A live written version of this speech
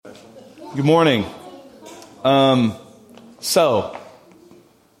Good morning. So,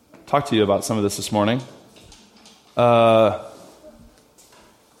 talk to you about some of this morning. My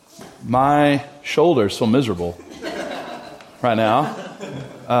shoulders feel miserable right now.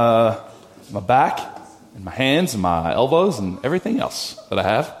 My back and my hands and my elbows and everything else that I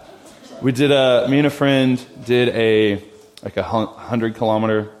have. Me and a friend did a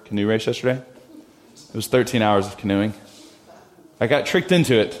 100-kilometer canoe race yesterday. It was 13 hours of canoeing. I got tricked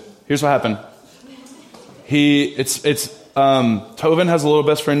into it. Here's what happened. Tovin has a little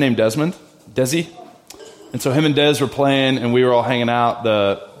best friend named Desi. And so him and Des were playing, and we were all hanging out,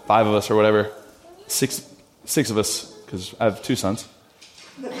 the 5 of us or whatever. Six of us, because I have 2 sons.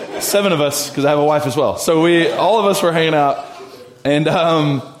 7 of us, because I have a wife as well. So all of us were hanging out, and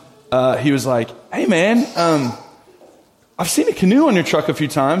he was like, "Hey man, I've seen a canoe on your truck a few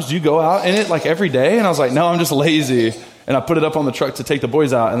times. Do you go out in it like every day?" And I was like, "No, I'm just lazy." And I put it up on the truck to take the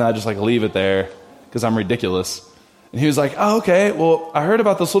boys out, and then I just leave it there because I'm ridiculous. And he was like, "Oh, okay. Well, I heard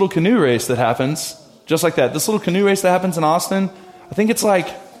about this little canoe race that happens just like that. This little canoe race that happens in Austin. I think it's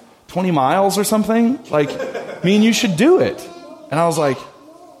 20 miles or something. Me and you should do it." And I was like,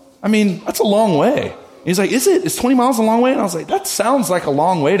 "I mean, that's a long way." And he's like, "Is it? Is 20 miles a long way?" And I was like, "That sounds like a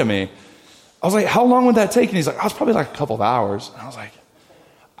long way to me." I was like, "How long would that take?" And he's like, "Oh, it's probably a couple of hours." And I was like,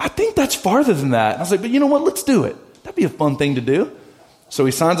 "I think that's farther than that." And I was like, "But you know what? Let's do it. That'd be a fun thing to do." So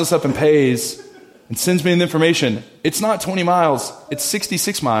he signs us up and pays and sends me the information. It's not 20 miles. It's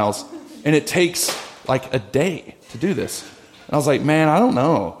 66 miles. And it takes a day to do this. And I was like, "Man, I don't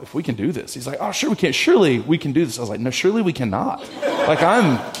know if we can do this." He's like, "Oh, sure we can. Surely we can do this." I was like, "No, surely we cannot."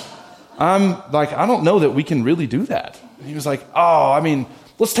 I don't know that we can really do that. And he was like, "Oh, I mean,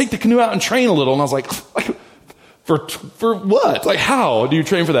 let's take the canoe out and train a little." And I was like, For what? How do you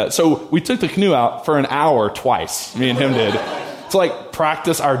train for that? So we took the canoe out for an hour twice, me and him did, to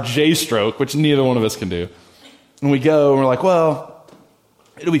practice our J-stroke, which neither one of us can do. And we go, and we're like, well,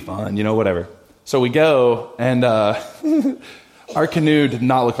 it'll be fun, whatever. So we go, and our canoe did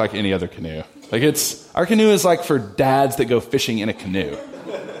not look like any other canoe. Our canoe is for dads that go fishing in a canoe.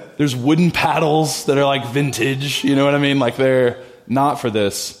 There's wooden paddles that are vintage, you know what I mean? They're not for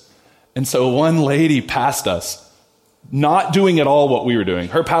this. And so one lady passed us, not doing at all what we were doing.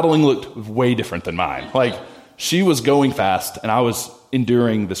 Her paddling looked way different than mine. She was going fast, and I was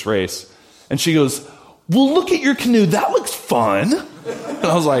enduring this race. And she goes, "Well, look at your canoe. That looks fun." And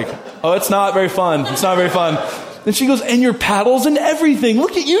I was like, "Oh, it's not very fun. It's not very fun." And she goes, "And your paddles and everything.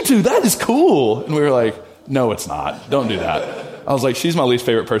 Look at you two. That is cool." And we were like, "No, it's not. Don't do that." I was like, "She's my least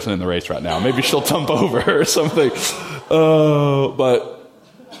favorite person in the race right now. Maybe she'll tump over or something." But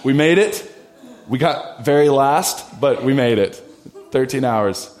we made it. We got very last, but we made it. 13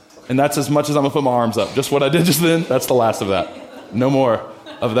 hours. And that's as much as I'm going to put my arms up. Just what I did just then, that's the last of that. No more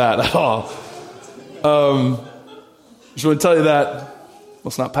of that at all. Just want to tell you that.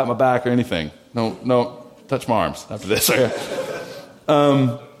 Let's not pat my back or anything. No, touch my arms after this. Okay?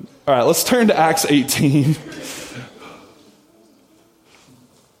 All right, let's turn to Acts 18.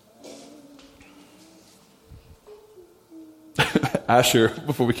 Asher,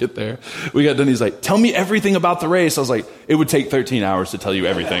 before we get there, we got done. He's like, "Tell me everything about the race." I was like, "It would take 13 hours to tell you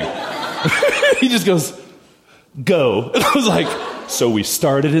everything." He just goes, "Go." And I was like, "So we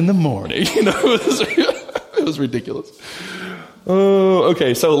started in the morning." It was ridiculous. Oh,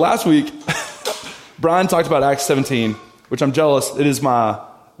 okay. So last week, Brian talked about Acts 17, which I'm jealous. It is my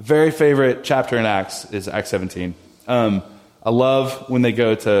very favorite chapter in Acts, is Acts 17. I love when they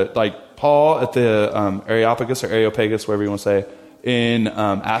go to, Paul at the Areopagus or Areopagus, whatever you want to say, in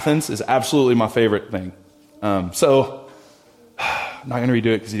Athens is absolutely my favorite thing. So I'm not going to redo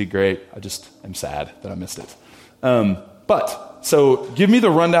it because he did great. I just am sad that I missed it. So give me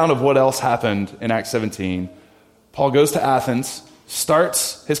the rundown of what else happened in Acts 17. Paul goes to Athens,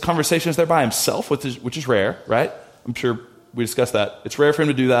 starts his conversations there by himself, which is rare, right? I'm sure we discussed that. It's rare for him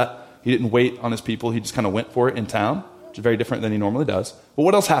to do that. He didn't wait on his people. He just kind of went for it in town, which is very different than he normally does. But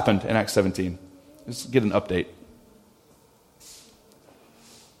what else happened in Acts 17? Let's get an update.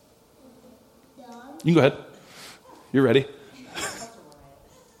 You can go ahead. You're ready.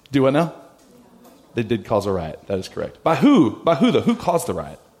 Do what now? They did cause a riot. That is correct. By who? By who, though? Who caused the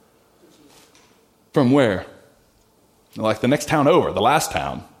riot? From where? The next town over, the last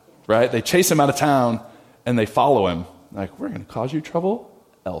town, right? They chase him out of town, and they follow him. We're going to cause you trouble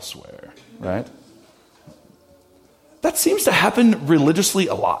elsewhere, right? That seems to happen religiously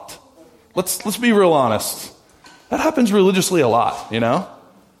a lot. Let's be real honest. That happens religiously a lot,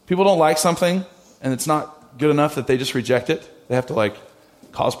 People don't like something, and it's not good enough that they just reject it. They have to,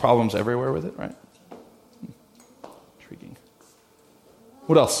 cause problems everywhere with it, right? Intriguing.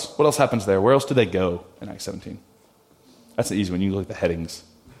 What else? What else happens there? Where else do they go in Acts 17? That's the easy one. You look at the headings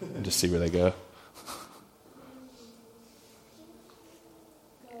and just see where they go.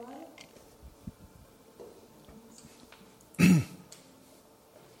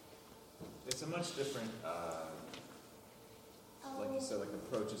 It's a much different, like you said, like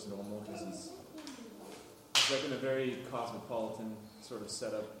approach is normal because he's like in a very cosmopolitan sort of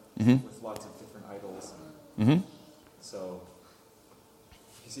setup with lots of different idols. So,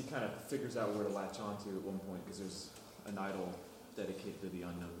 because he kind of figures out where to latch onto at one point because there's an idol dedicated to the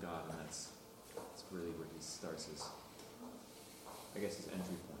unknown God, and that's really where he starts his, I guess, his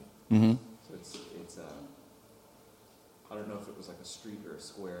entry point. So it's I don't know if it was like a street or a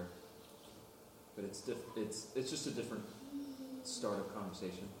square, but it's just a different start of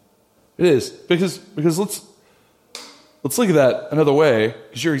conversation. It is because let's look at that another way,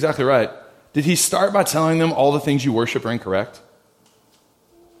 because you're exactly right. Did he start by telling them all the things you worship are incorrect?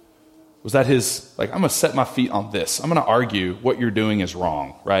 Was that his, like, I'm going to set my feet on this. I'm going to argue what you're doing is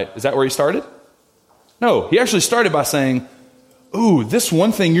wrong, right? Is that where he started? No, he actually started by saying, ooh, this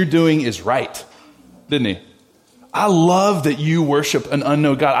one thing you're doing is right, didn't he? I love that you worship an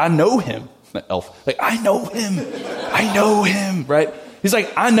unknown God. I know him. That elf. Like, I know him, right? He's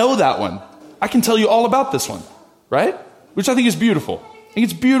like, I know that one. I can tell you all about this one, right? Which I think is beautiful. I think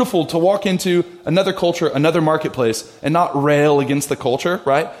it's beautiful to walk into another culture, another marketplace, and not rail against the culture,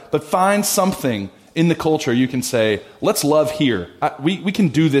 right? But find something in the culture you can say, let's love here. We can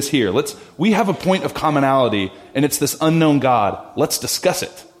do this here. We have a point of commonality, and it's this unknown God. Let's discuss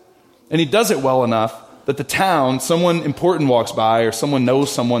it. And he does it well enough that the town, someone important walks by, or someone knows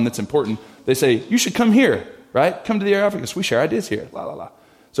someone that's important, they say, you should come here, right? Come to the Areopagus. We share ideas here. La, la, la.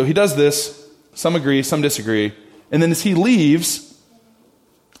 So he does this. Some agree, some disagree. And then as he leaves,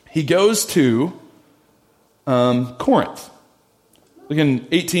 he goes to Corinth. Look in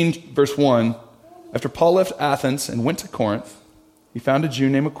 18, verse 1. After Paul left Athens and went to Corinth, he found a Jew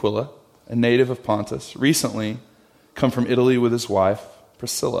named Aquila, a native of Pontus, recently come from Italy with his wife,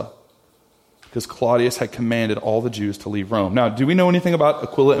 Priscilla, because Claudius had commanded all the Jews to leave Rome. Now, do we know anything about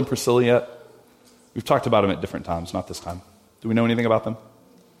Aquila and Priscilla yet? We've talked about them at different times, not this time. Do we know anything about them?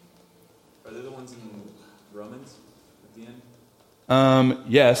 Are they the ones in Romans at the end?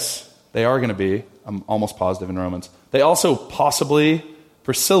 Yes, they are going to be. I'm almost positive in Romans. They also possibly,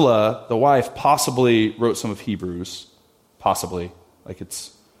 Priscilla, the wife, possibly wrote some of Hebrews. Possibly. Like,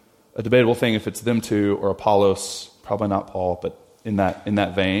 it's a debatable thing if it's them two or Apollos. Probably not Paul, but in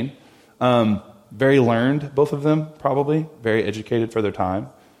that vein. Very learned, both of them, probably. Very educated for their time.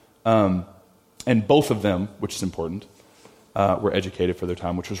 And both of them, which is important, were educated for their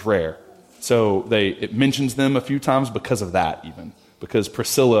time, which was rare. So it mentions them a few times because of that, even. Because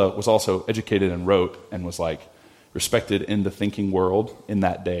Priscilla was also educated and wrote and was like respected in the thinking world in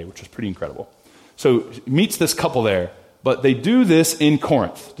that day, which was pretty incredible. So meets this couple there, but they do this in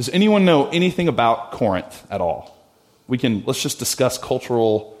Corinth. Does anyone know anything about Corinth at all? Let's just discuss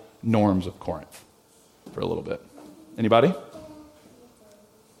cultural norms of Corinth for a little bit. Anybody?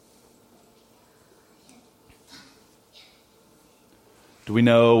 Do we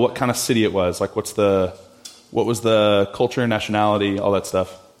know what kind of city it was? Like, what was the culture, nationality, all that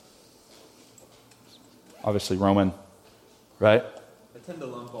stuff? Obviously Roman, right? I tend to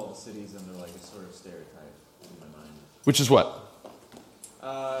lump all the cities under like a sort of stereotype in my mind. Which is what?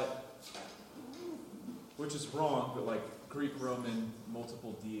 Which is wrong, but like Greek, Roman,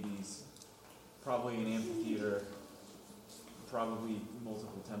 multiple deities, probably an amphitheater, probably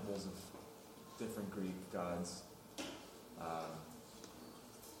multiple temples of different Greek gods.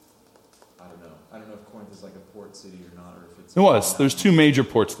 I don't know if Corinth is like a port city or not, or if it's... It was. There's two major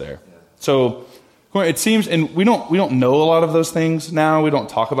ports there. Yeah. So it seems, and we don't know a lot of those things now. We don't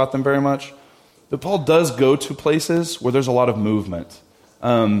talk about them very much. But Paul does go to places where there's a lot of movement.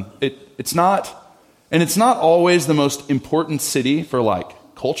 It's not always the most important city for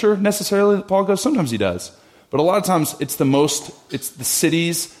like culture necessarily that Paul goes. Sometimes he does. But a lot of times it's the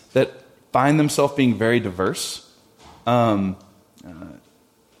cities that find themselves being very diverse.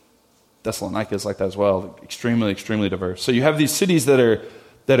 Thessalonica is like that as well, extremely, extremely diverse. So you have these cities that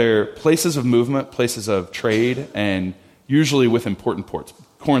are places of movement, places of trade, and usually with important ports.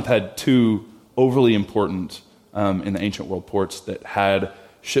 Corinth had two overly important in the ancient world ports that had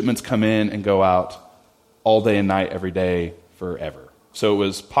shipments come in and go out all day and night, every day, forever. So it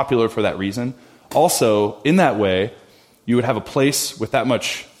was popular for that reason. Also, in that way, you would have a place with that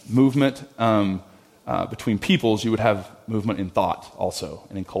much movement between peoples. You would have movement in thought also,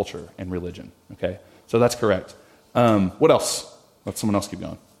 and in culture and religion. Okay, so that's correct. What else? Let someone else keep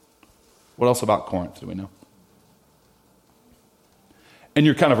going. What else about Corinth do we know? And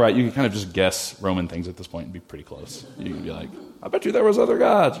you're kind of right. You can kind of just guess Roman things at this point and be pretty close. You can be like, I bet you there was other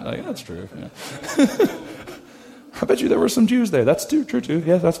gods. You're like, that's true. Yeah. I bet you there were some Jews there. That's true too.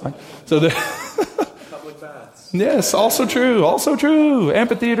 Yeah, that's fine. So public baths. Yes, also true.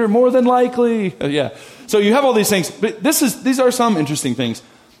 Amphitheater, more than likely. Yeah. So you have all these things, but these are some interesting things.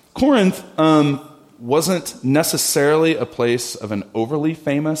 Corinth wasn't necessarily a place of an overly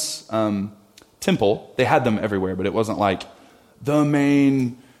famous temple. They had them everywhere, but it wasn't like the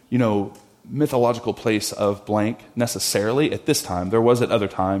main, mythological place of blank necessarily at this time. There was at other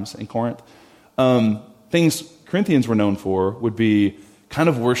times in Corinth. Things Corinthians were known for would be kind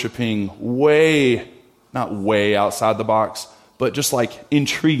of worshiping not way outside the box, but just like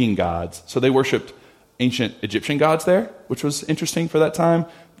intriguing gods. So they worshiped ancient Egyptian gods there, which was interesting for that time.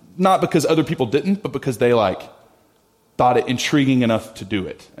 Not because other people didn't, but because they thought it intriguing enough to do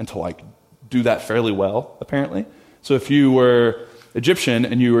it and to do that fairly well, apparently. So if you were Egyptian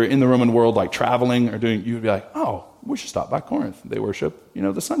and you were in the Roman world traveling or you would be like, oh, we should stop by Corinth. They worship,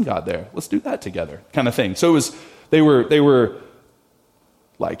 the sun god there. Let's do that together, kind of thing. So they were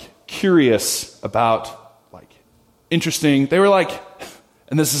curious about interesting. They were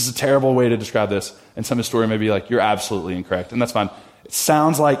and this is a terrible way to describe this, and some historian may be you're absolutely incorrect, and that's fine. It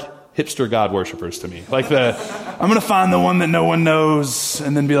sounds like hipster god worshippers to me. I'm going to find the one that no one knows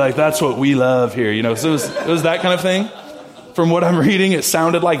and then be like, that's what we love here. So it was that kind of thing. From what I'm reading, it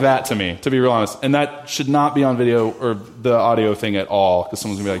sounded like that to me, to be real honest. And that should not be on video or the audio thing at all, because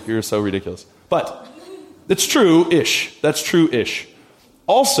someone's going to be like, you're so ridiculous. But it's true-ish. That's true-ish.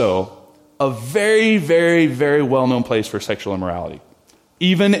 Also, a very, very, very well-known place for sexual immorality.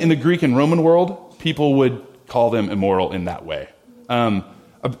 Even in the Greek and Roman world, people would call them immoral in that way.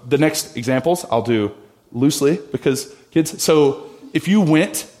 The next examples I'll do loosely, because kids, so if you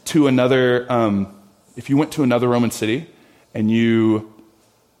went to another Roman city, and you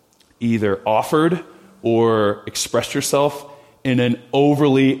either offered or expressed yourself in an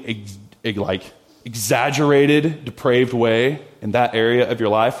overly exaggerated, depraved way in that area of your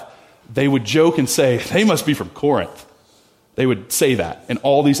life, they would joke and say, they must be from Corinth. They would say that. In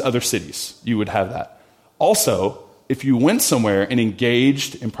all these other cities, you would have that. Also, if you went somewhere and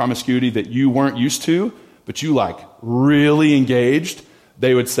engaged in promiscuity that you weren't used to, but you really engaged,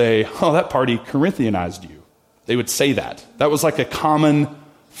 they would say, oh, that party Corinthianized you. They would say that. That was a common,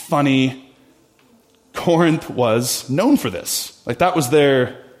 funny. Corinth was known for this. That was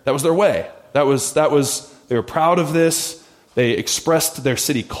their way. That was. They were proud of this. They expressed their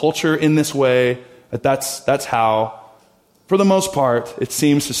city culture in this way. That's how, for the most part, it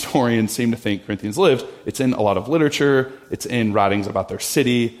seems historians seem to think Corinthians lived. It's in a lot of literature. It's in writings about their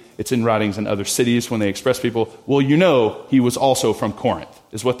city. It's in writings in other cities when they express people. Well, he was also from Corinth,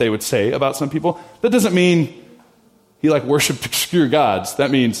 is what they would say about some people. That doesn't mean he worshipped obscure gods. That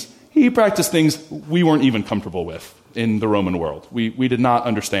means he practiced things we weren't even comfortable with in the Roman world. We did not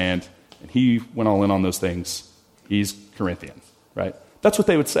understand, and he went all in on those things. He's Corinthian, right? That's what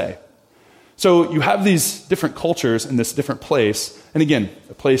they would say. So you have these different cultures in this different place, and again,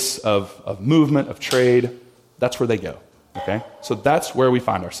 a place of movement, of trade. That's where they go, okay? So that's where we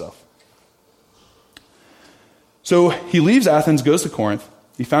find ourselves. So he leaves Athens, goes to Corinth.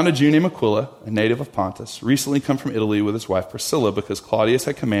 He found a Jew named Aquila, a native of Pontus, recently come from Italy with his wife Priscilla, because Claudius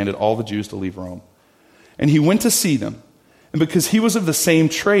had commanded all the Jews to leave Rome. And he went to see them. And because he was of the same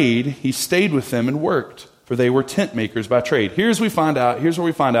trade, he stayed with them and worked, for they were tent makers by trade. Here's where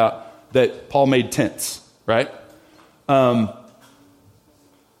we find out that Paul made tents, right? Has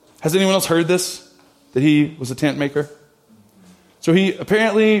anyone else heard this? That he was a tent maker? So he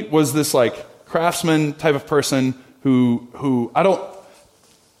apparently was this craftsman type of person who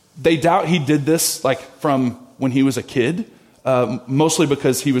they doubt he did this from when he was a kid, mostly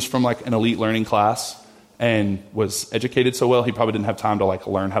because he was from an elite learning class and was educated so well, he probably didn't have time to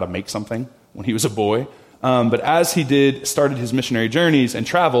learn how to make something when he was a boy. But as he started his missionary journeys and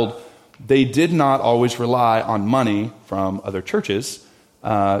traveled, they did not always rely on money from other churches,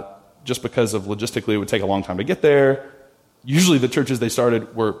 just because of logistically it would take a long time to get there. Usually the churches they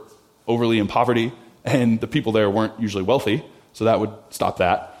started were overly in poverty, and the people there weren't usually wealthy, so that would stop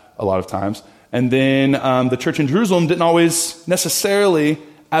that a lot of times. And then the church in Jerusalem didn't always necessarily,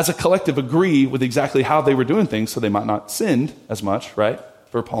 as a collective, agree with exactly how they were doing things, so they might not sin as much, right,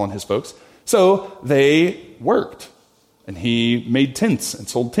 for Paul and his folks. So they worked, and he made tents and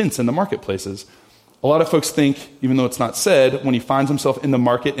sold tents in the marketplaces. A lot of folks think, even though it's not said, when he finds himself in the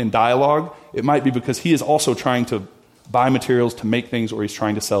market in dialogue, it might be because he is also trying to buy materials to make things, or he's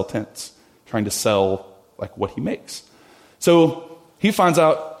trying to sell tents, trying to sell what he makes. So he finds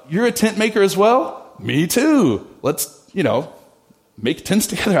out, you're a tent maker as well? Me too. Let's, make tents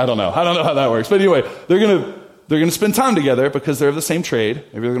together. I don't know how that works. But anyway, they're gonna spend time together because they're of the same trade.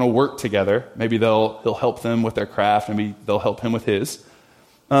 Maybe they're gonna work together. Maybe he'll help them with their craft. Maybe they'll help him with his.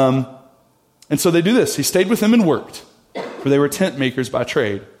 And so they do this. He stayed with them and worked, for they were tent makers by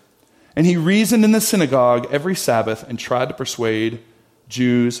trade. And he reasoned in the synagogue every Sabbath and tried to persuade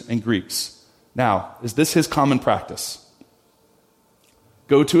Jews and Greeks. Now, is this his common practice?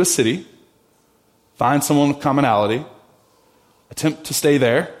 Go to a city, find someone with commonality, attempt to stay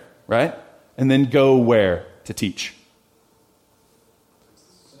there, right? And then go where to teach?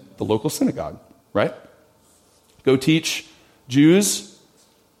 The local synagogue, right? Go teach Jews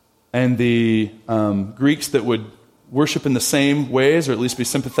and the Greeks that would worship in the same ways, or at least be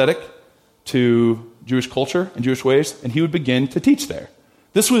sympathetic to Jewish culture and Jewish ways, and he would begin to teach there.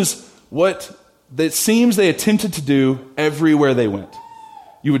 This was what it seems they attempted to do everywhere they went.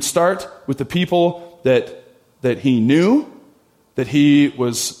 You would start with the people that he knew, that he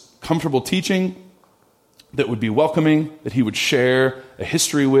was comfortable teaching, that would be welcoming, that he would share a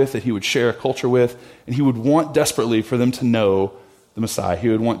history with, that he would share a culture with, and he would want desperately for them to know the Messiah. He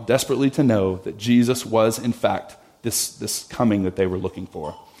would want desperately to know that Jesus was, in fact, this coming that they were looking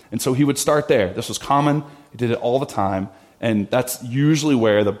for. And so he would start there. This was common. He did it all the time. And that's usually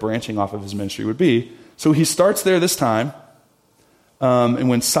where the branching off of his ministry would be. So he starts there this time. And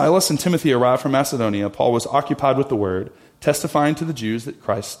when Silas and Timothy arrived from Macedonia, Paul was occupied with the word, testifying to the Jews that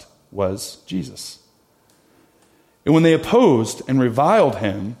Christ was Jesus. And when they opposed and reviled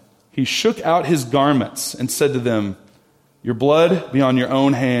him, he shook out his garments and said to them, "Your blood be on your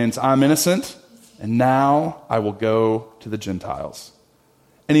own hands. I'm innocent, and now I will go to the Gentiles."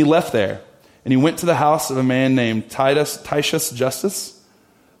 And he left there, and he went to the house of a man named Titius Justus,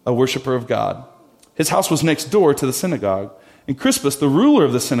 a worshiper of God. His house was next door to the synagogue, and Crispus, the ruler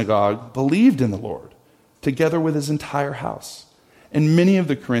of the synagogue, believed in the Lord, together with his entire house. And many of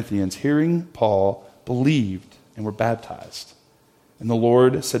the Corinthians, hearing Paul, believed and were baptized. And the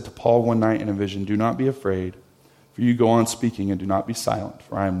Lord said to Paul one night in a vision, "Do not be afraid, for you go on speaking, and do not be silent,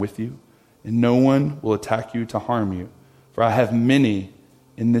 for I am with you, and no one will attack you to harm you, for I have many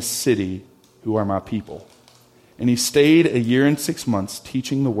in this city who are my people." And he stayed 1 year and 6 months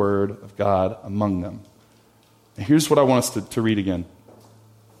teaching the word of God among them. And here's what I want us to read again.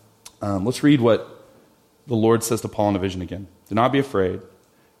 Let's read what the Lord says to Paul in a vision again. "Do not be afraid.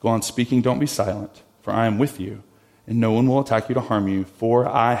 Go on speaking, don't be silent, for I am with you, and no one will attack you to harm you, for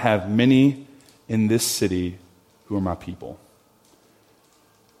I have many in this city who are my people."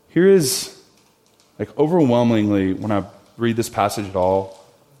 Here is, overwhelmingly, when I read this passage at all,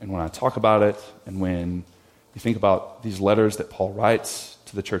 and when I talk about it, and when you think about these letters that Paul writes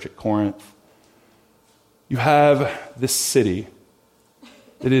to the church at Corinth, you have this city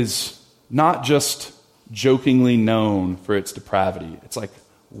that is not just jokingly known for its depravity. It's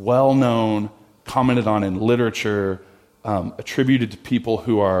well known, commented on in literature, attributed to people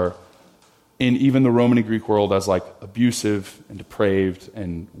who are in even the Roman and Greek world as abusive and depraved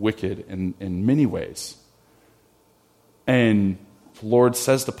and wicked in many ways. And the Lord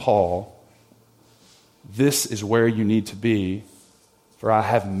says to Paul, "This is where you need to be, for I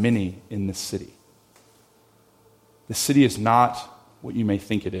have many in this city." The city is not what you may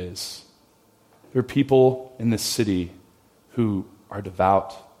think it is. There are people in this city who are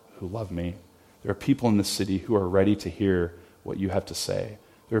devout, who love me. There are people in this city who are ready to hear what you have to say.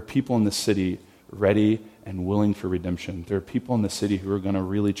 There are people in this city ready and willing for redemption. There are people in this city who are going to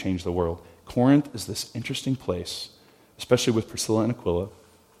really change the world. Corinth is this interesting place, especially with Priscilla and Aquila,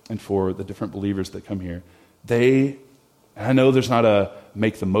 and for the different believers that come here. I know there's not a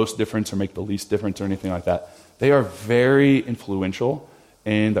make the most difference or make the least difference or anything like that. They are very influential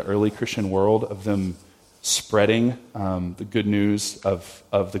in the early Christian world of them spreading the good news of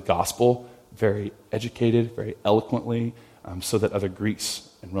the gospel very educated, very eloquently, so that other Greeks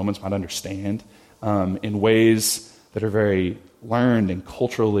and Romans might understand in ways that are very learned and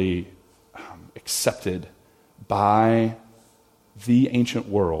culturally accepted by the ancient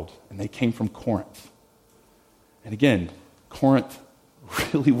world. And they came from Corinth. And again, Corinth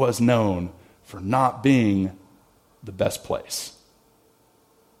really was known for not being the best place.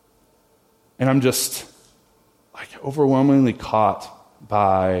 And I'm just overwhelmingly caught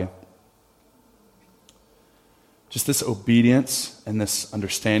by just this obedience and this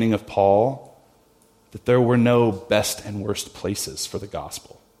understanding of Paul that there were no best and worst places for the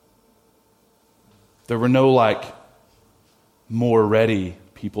gospel. There were no more ready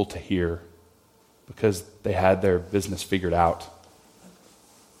people to hear because they had their business figured out,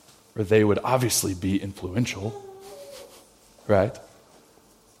 or they would obviously be influential, right?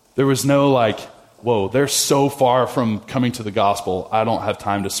 There was no whoa, they're so far from coming to the gospel, I don't have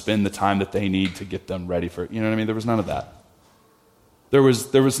time to spend the time that they need to get them ready for it. You know what I mean? There was none of that. There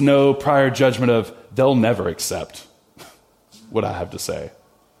was no prior judgment of, they'll never accept what I have to say.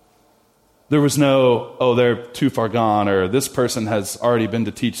 There was no, oh, they're too far gone, or this person has already been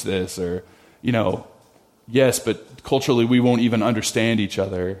to teach this, or, yes, but culturally we won't even understand each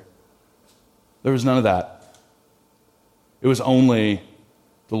other. There was none of that. It was only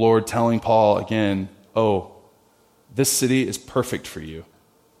the Lord telling Paul again, oh, this city is perfect for you.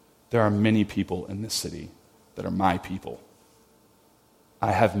 There are many people in this city that are my people.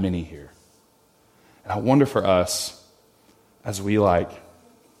 I have many here. And I wonder for us, as we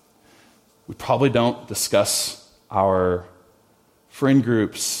probably don't discuss our friend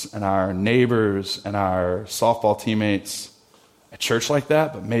groups and our neighbors and our softball teammates at church like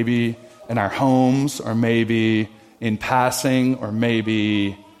that, but maybe in our homes, or maybe in passing, or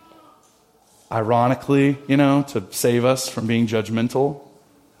maybe ironically, to save us from being judgmental.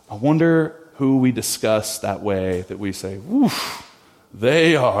 I wonder who we discuss that way, that we say, woof,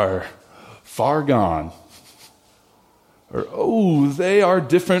 they are far gone. Or, oh, they are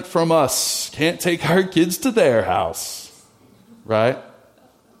different from us. Can't take our kids to their house. Right?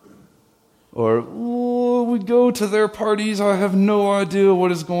 Or, oh, we go to their parties. I have no idea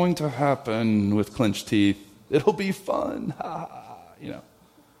what is going to happen with clenched teeth. It'll be fun.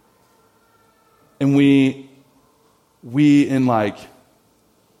 And we in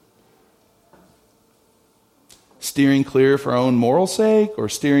steering clear for our own moral sake, or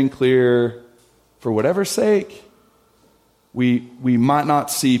steering clear for whatever sake, we might not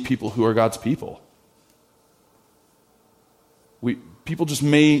see people who are God's people. People just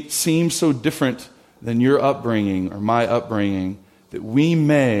may seem so different than your upbringing or my upbringing that we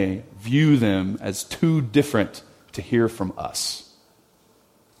may view them as too different to hear from us,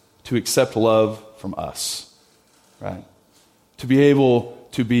 to accept love from us, right? To be able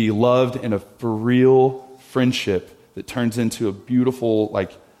to be loved in a for real friendship that turns into a beautiful,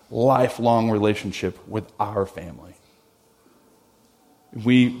 lifelong relationship with our family.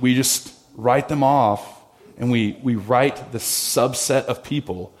 We just write them off, and we write the subset of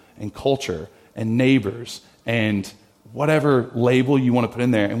people and culture and neighbors and whatever label you want to put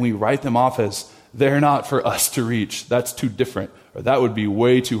in there, and we write them off as, they're not for us to reach. That's too different. Or that would be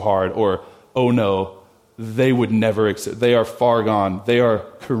way too hard. Or, oh no, they would never accept. They are far gone. They are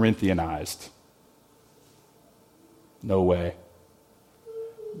Corinthianized. No way.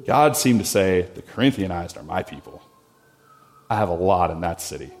 God seemed to say, the Corinthianized are my people. I have a lot in that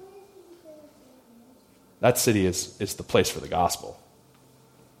city. That city is the place for the gospel.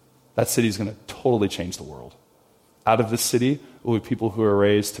 That city is going to totally change the world. Out of this city will be people who are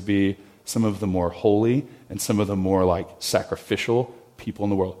raised to be some of the more holy and some of the more sacrificial people in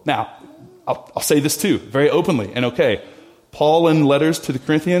the world. Now, I'll say this too, very openly and okay. Paul in letters to the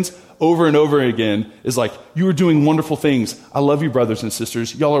Corinthians over and over again is you are doing wonderful things. I love you, brothers and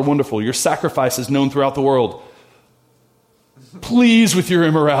sisters. Y'all are wonderful. Your sacrifice is known throughout the world. Please with your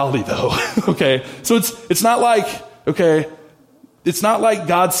immorality though. Okay. So it's not it's not like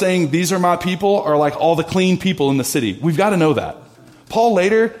God saying these are my people are all the clean people in the city. We've got to know that. Paul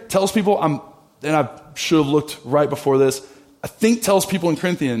later tells people, and I should have looked right before this, I think tells people in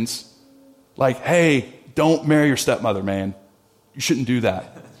Corinthians, hey, don't marry your stepmother, man. You shouldn't do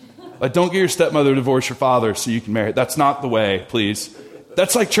that. Don't get your stepmother to divorce your father so you can marry. That's not the way, please.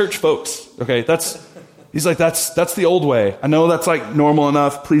 That's church folks, okay? He's that's the old way. I know that's normal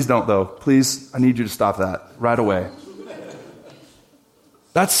enough. Please don't though. Please, I need you to stop that right away.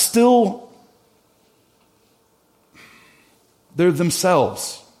 That's still, they're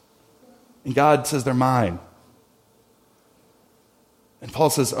themselves. And God says they're mine. And Paul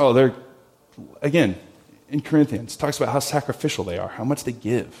says, they're, again, in Corinthians, talks about how sacrificial they are, how much they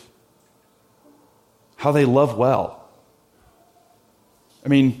give, how they love well.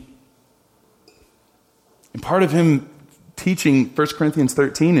 And part of him teaching 1 Corinthians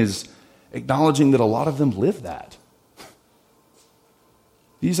 13 is acknowledging that a lot of them live that.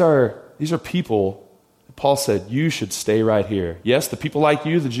 These are people, Paul said, you should stay right here. Yes, the people like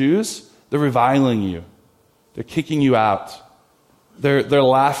you, the Jews, they're reviling you. They're kicking you out. They're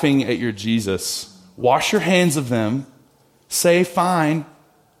laughing at your Jesus. Wash your hands of them. Say, fine,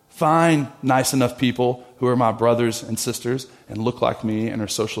 nice enough people who are my brothers and sisters and look like me and are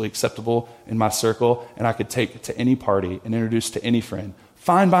socially acceptable in my circle, and I could take to any party and introduce to any friend.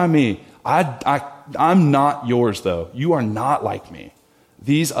 Fine by me. I'm not yours, though. You are not like me.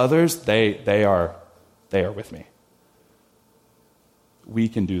 These others, they are with me. We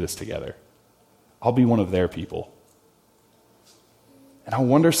can do this together. I'll be one of their people. And I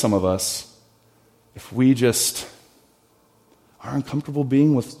wonder some of us, if we just are uncomfortable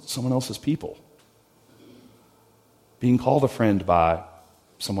being with someone else's people, being called a friend by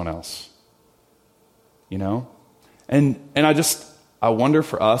someone else, you know? And I wonder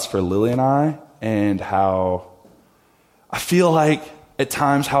for us, for Lily and I, and how I feel like at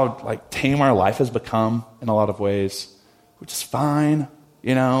times how like tame our life has become in a lot of ways, which is fine,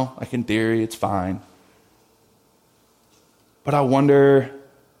 you know, like in theory, it's fine. But I wonder,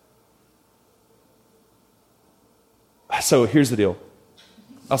 so here's the deal.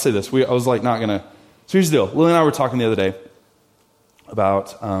 I'll say this. So here's the deal. Lily and I were talking the other day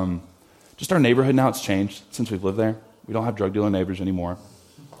about just our neighborhood and how it's changed since we've lived there. We don't have drug dealer neighbors anymore.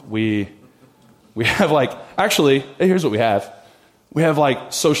 We have actually, here's what we have. We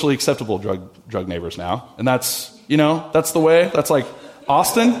have socially acceptable drug neighbors now. And that's the way. That's like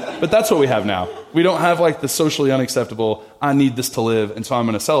Austin, but that's what we have now. We don't have the socially unacceptable, I need this to live, and so I'm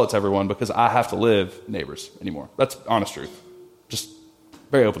going to sell it to everyone because I have to live neighbors anymore. That's honest truth. Just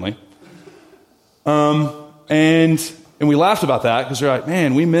very openly. And we laughed about that because we're like,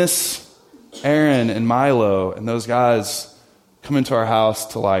 man, we miss Aaron and Milo and those guys come into our house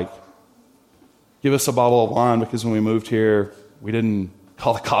to give us a bottle of wine because when we moved here, we didn't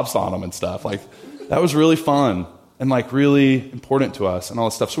call the cops on them and stuff. That was really fun and really important to us and all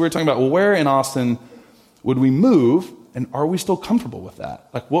this stuff. So we were talking about, well, where in Austin would we move, and are we still comfortable with that?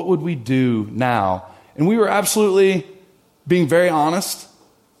 What would we do now? And we were absolutely being very honest.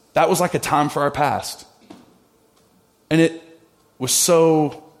 That was a time for our past. And it was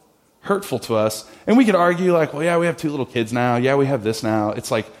so hurtful to us. And we could argue well, yeah, we have 2 little kids now. Yeah, we have this now.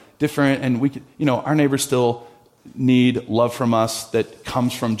 It's different. And we could, our neighbors still need love from us that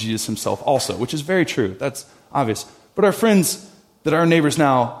comes from Jesus himself also, which is very true. That's obvious. But our friends that are neighbors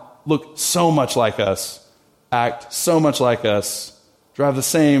now look so much like us, act so much like us, drive the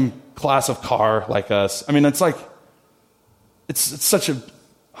same class of car like us. I mean, it's such a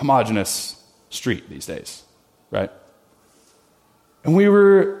homogenous street these days, right? And we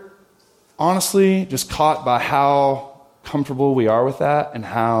were honestly just caught by how comfortable we are with that and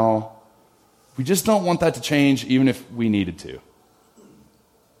how we just don't want that to change even if we needed to.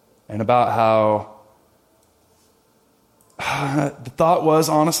 And about how the thought was,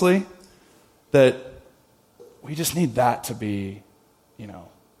 honestly, that we just need that to be,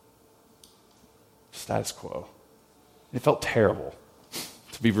 status quo. It felt terrible,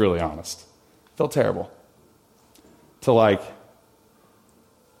 to be really honest. It felt terrible to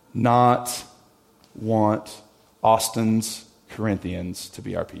not want Austin's Corinthians to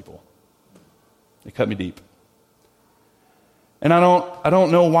be our people. It cut me deep. And I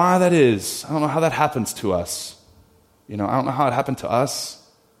don't know why that is. I don't know how that happens to us. I don't know how it happened to us.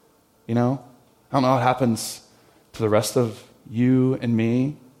 I don't know how it happens to the rest of you and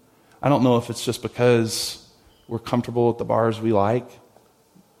me. I don't know if it's just because we're comfortable at the bars we like,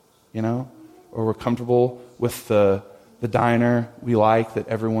 or we're comfortable with the diner we like that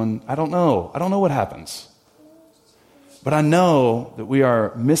everyone, I don't know. I don't know what happens. But I know that we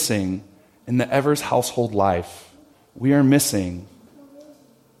are missing in the Evers household life, we are missing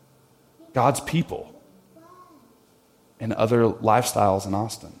God's people and other lifestyles in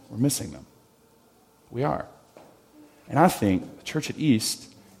Austin. We're missing them. We are. And I think the church at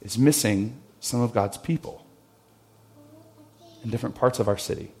East is missing some of God's people in different parts of our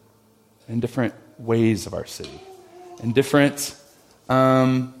city, in different ways of our city, in different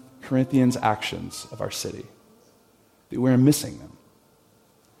Corinthians actions of our city, that we're missing them.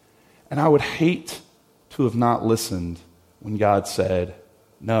 And I would hate to have not listened when God said,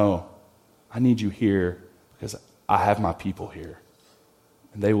 no, I need you here because I have my people here,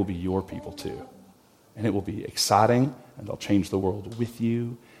 and they will be your people too. And it will be exciting, and they'll change the world with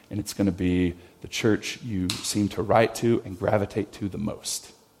you, and it's going to be the church you seem to write to and gravitate to the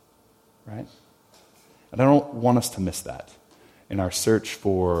most, right? And I don't want us to miss that in our search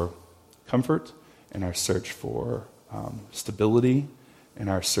for comfort, in our search for stability, in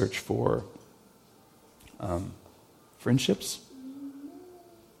our search for friendships,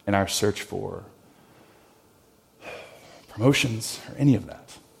 in our search for promotions or any of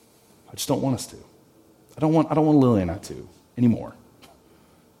that. I just don't want us to. I don't want Lily and I to anymore.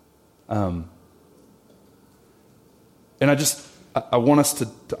 And I want us to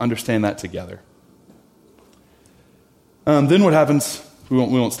understand that together. Then what happens? We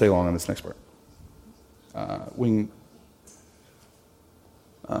won't stay long on this next part. When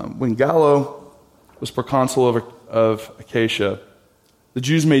Gallo was proconsul of Achaia, the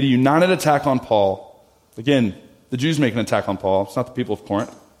Jews made a united attack on Paul. Again, the Jews make an attack on Paul. It's not the people of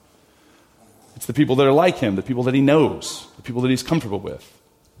Corinth. It's the people that are like him, the people that he knows, the people that he's comfortable with.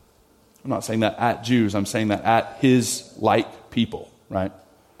 I'm not saying that at Jews. I'm saying that at his like people, right?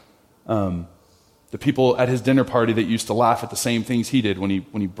 The people at his dinner party that used to laugh at the same things he did when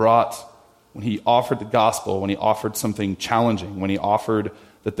he offered the gospel, when he offered something challenging, when he offered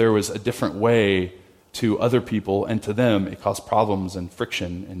that there was a different way to other people, and to them it caused problems and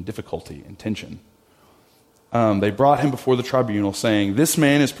friction and difficulty and tension. They brought him before the tribunal, saying, "This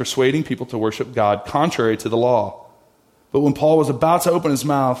man is persuading people to worship God contrary to the law." But when Paul was about to open his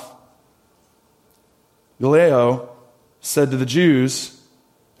mouth, Gallio said to the Jews,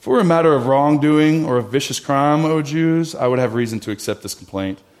 "If it were a matter of wrongdoing or of vicious crime, O Jews, I would have reason to accept this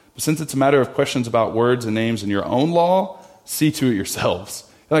complaint. But since it's a matter of questions about words and names in your own law, see to it yourselves."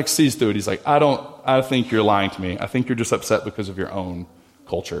 He sees through it. He's like, I think you're lying to me. I think you're just upset because of your own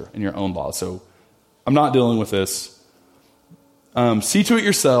culture and your own law. So I'm not dealing with this. See to it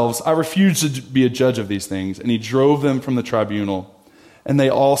yourselves. I refuse to be a judge of these things. And he drove them from the tribunal. And they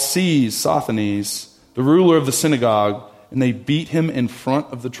all seized Sosthenes, the ruler of the synagogue, and they beat him in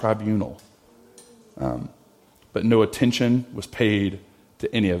front of the tribunal. But no attention was paid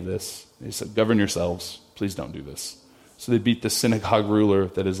to any of this. They said, "Govern yourselves. Please don't do this." So they beat the synagogue ruler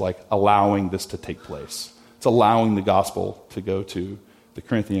that is allowing this to take place. It's allowing the gospel to go to the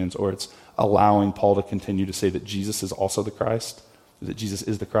Corinthians, or it's allowing Paul to continue to say that Jesus is also the Christ, that Jesus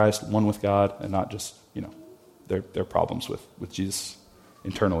is the Christ, one with God, and not just, their problems with Jesus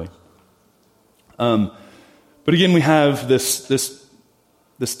internally. But again, we have this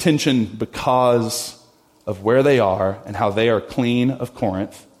tension because of where they are and how they are clean of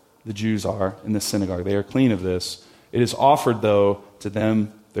Corinth. The Jews are in this synagogue. They are clean of this. It is offered, though, to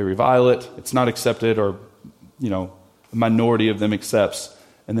them. They revile it. It's not accepted, or, a minority of them accepts.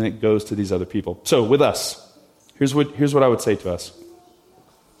 And then it goes to these other people. So with us, here's what I would say to us.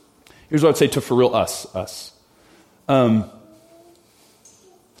 Here's what I would say to, for real, us.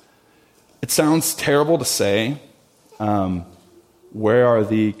 It sounds terrible to say, where are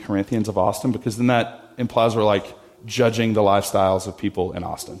the Corinthians of Austin? Because then that implies we're judging the lifestyles of people in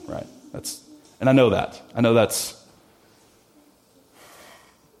Austin, right? And I know that. I know that's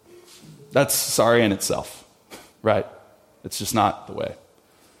sorry in itself, right? It's just not the way.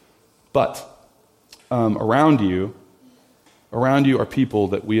 But around you are people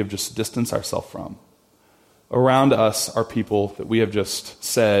that we have just distanced ourselves from. Around us are people that we have just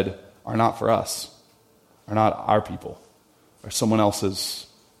said are not for us, are not our people, are someone else's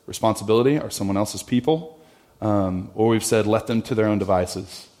responsibility, are someone else's people, or we've said let them to their own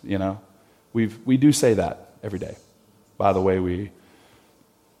devices. We do say that every day. By the way we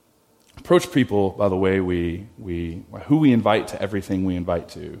approach people, by the way who we invite to everything we invite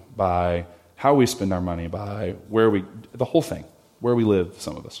to, by how we spend our money, by the whole thing, where we live,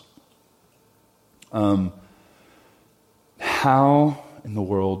 some of us. How in the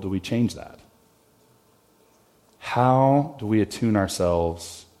world do we change that? How do we attune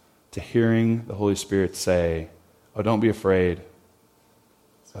ourselves to hearing the Holy Spirit say, "Oh, don't be afraid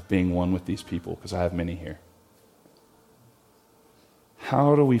of being one with these people, because I have many here"?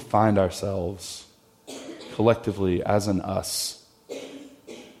 How do we find ourselves collectively as an us?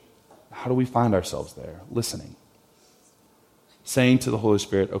 How do we find ourselves there, listening? Saying to the Holy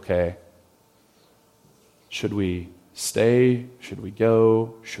Spirit, okay, should we stay? Should we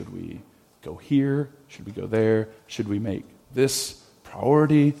go? Should we go here? Should we go there? Should we make this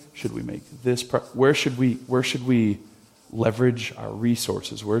priority? Should we make this where should we leverage our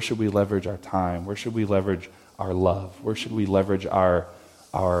resources? Where should we leverage our time? Where should we leverage our love? Where should we leverage our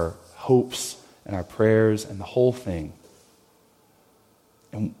hopes and our prayers and the whole thing?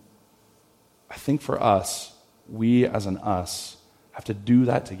 And I think for us, we as an us have to do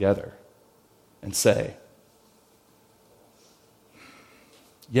that together and say,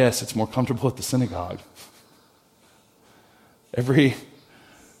 yes, it's more comfortable at the synagogue. Every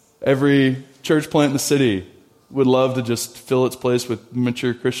church plant in the city would love to just fill its place with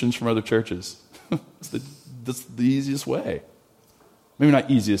mature Christians from other churches. That's the easiest way. Maybe not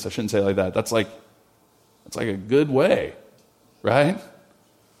easiest, I shouldn't say it like that. That's like a good way, right?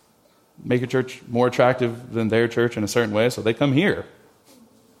 Make a church more attractive than their church in a certain way, so they come here.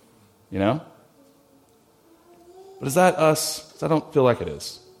 But is that us? I don't feel like it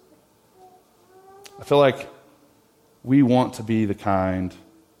is. I feel like we want to be the kind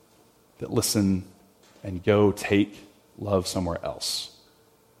that listen and go take love somewhere else.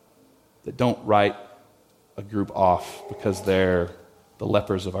 That don't write a group off because they're the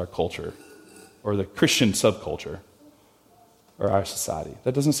lepers of our culture or the Christian subculture or our society.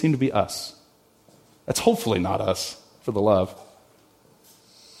 That doesn't seem to be us. That's hopefully not us for the love.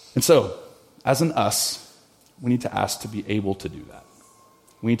 And so, as an us, we need to ask to be able to do that.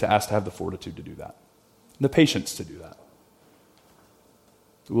 We need to ask to have the fortitude to do that, the patience to do that,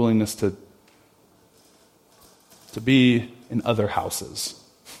 the willingness to be in other houses,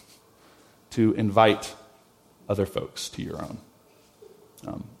 to invite other folks to your own.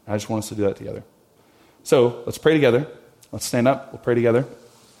 I just want us to do that together. So let's pray together. Let's stand up. We'll pray together.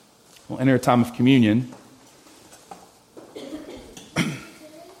 We'll enter a time of communion.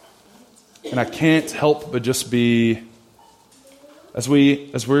 And I can't help but just be, as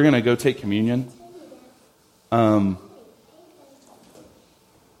we're going to go take communion, I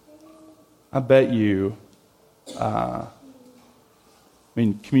bet you,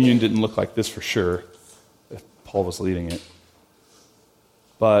 communion didn't look like this for sure if Paul was leading it.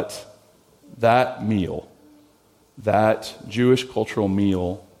 But that meal, that Jewish cultural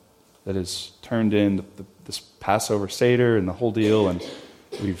meal that is turned in this Passover Seder and the whole deal, and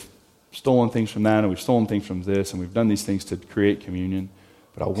we've stolen things from that, and we've stolen things from this, and we've done these things to create communion.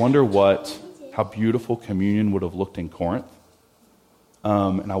 But I wonder how beautiful communion would have looked in Corinth.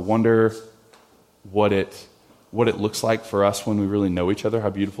 And I wonder what it looks like for us when we really know each other, how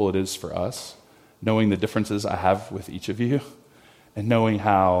beautiful it is for us, knowing the differences I have with each of you, and knowing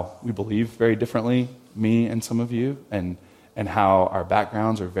how we believe very differently, me and some of you, and how our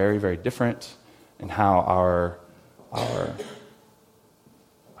backgrounds are very, very different, and how our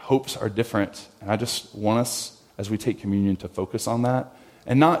hopes are different. And I just want us, as we take communion, to focus on that.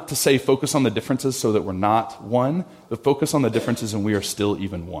 And not to say focus on the differences so that we're not one, but focus on the differences and we are still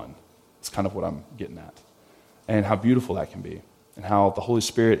even one. It's kind of what I'm getting at. And how beautiful that can be. And how the Holy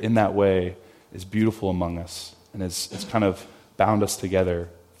Spirit in that way is beautiful among us. And it's kind of bound us together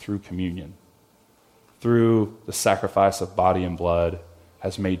through communion. Through the sacrifice of body and blood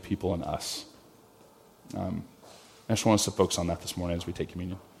has made people in us. I just want us to focus on that this morning as we take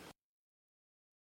communion.